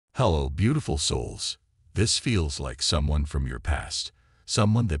Hello, beautiful souls. This feels like someone from your past,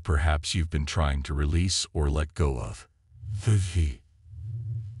 someone that perhaps you've been trying to release or let go of.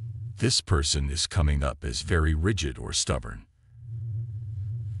 This person is coming up as very rigid or stubborn.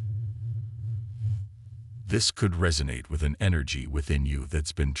 This could resonate with an energy within you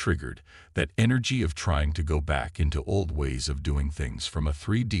that's been triggered, that energy of trying to go back into old ways of doing things from a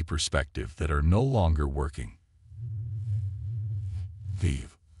 3D perspective that are no longer working.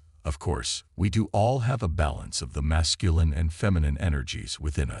 Of course, we do all have a balance of the masculine and feminine energies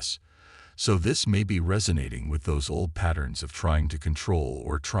within us, so this may be resonating with those old patterns of trying to control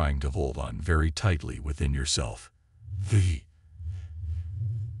or trying to hold on very tightly within yourself.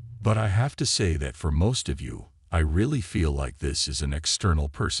 But I have to say that for most of you, I really feel like this is an external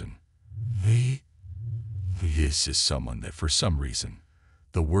person. This is someone that for some reason,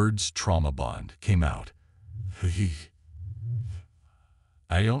 the words trauma bond came out.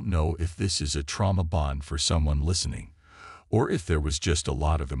 I don't know if this is a trauma bond for someone listening, or if there was just a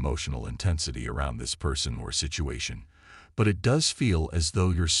lot of emotional intensity around this person or situation, but it does feel as though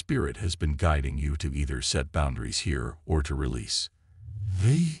your spirit has been guiding you to either set boundaries here or to release.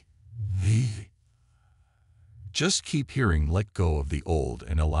 Just keep hearing let go of the old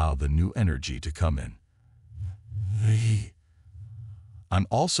and allow the new energy to come in. I'm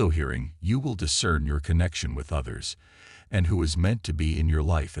also hearing you will discern your connection with others and who is meant to be in your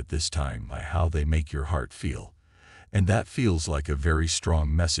life at this time by how they make your heart feel. And that feels like a very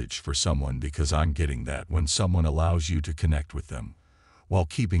strong message for someone, because I'm getting that when someone allows you to connect with them, while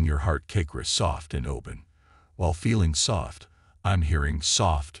keeping your heart chakra soft and open. While feeling soft, I'm hearing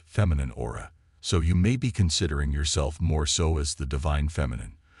soft, feminine aura, so you may be considering yourself more so as the divine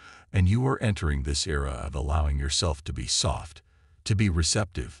feminine, and you are entering this era of allowing yourself to be soft, to be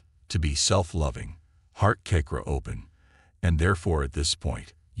receptive, to be self-loving, heart chakra open, and therefore at this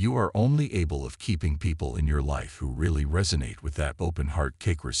point, you are only able of keeping people in your life who really resonate with that open heart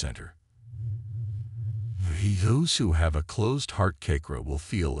chakra center. Those who have a closed heart chakra will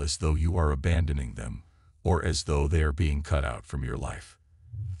feel as though you are abandoning them, or as though they are being cut out from your life.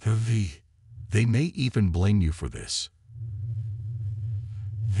 They may even blame you for this.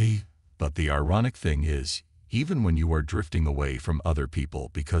 But the ironic thing is, even when you are drifting away from other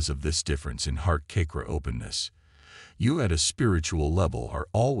people because of this difference in heart chakra openness, you at a spiritual level are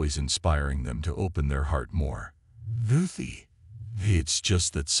always inspiring them to open their heart more. It's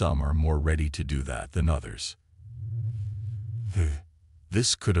just that some are more ready to do that than others.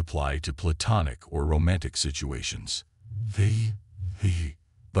 This could apply to platonic or romantic situations.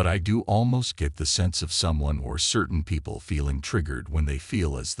 But I do almost get the sense of someone or certain people feeling triggered when they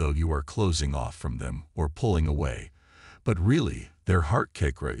feel as though you are closing off from them or pulling away, but really, their heart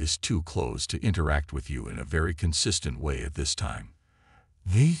chakra is too closed to interact with you in a very consistent way at this time.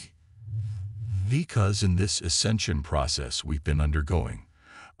 Because in this ascension process we've been undergoing,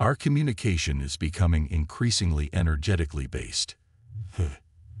 our communication is becoming increasingly energetically based.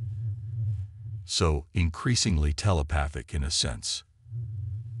 So, increasingly telepathic in a sense.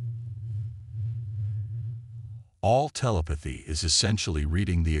 All telepathy is essentially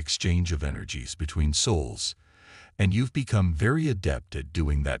reading the exchange of energies between souls, and you've become very adept at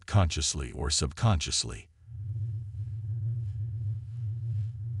doing that consciously or subconsciously.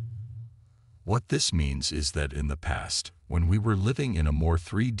 What this means is that in the past, when we were living in a more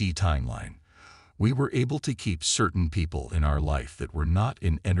 3D timeline, we were able to keep certain people in our life that were not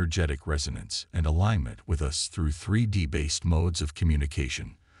in energetic resonance and alignment with us through 3D-based modes of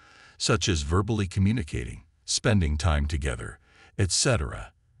communication, such as verbally communicating, spending time together,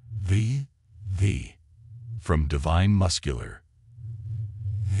 etc. From divine muscular.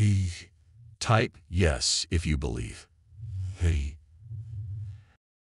 Type yes if you believe.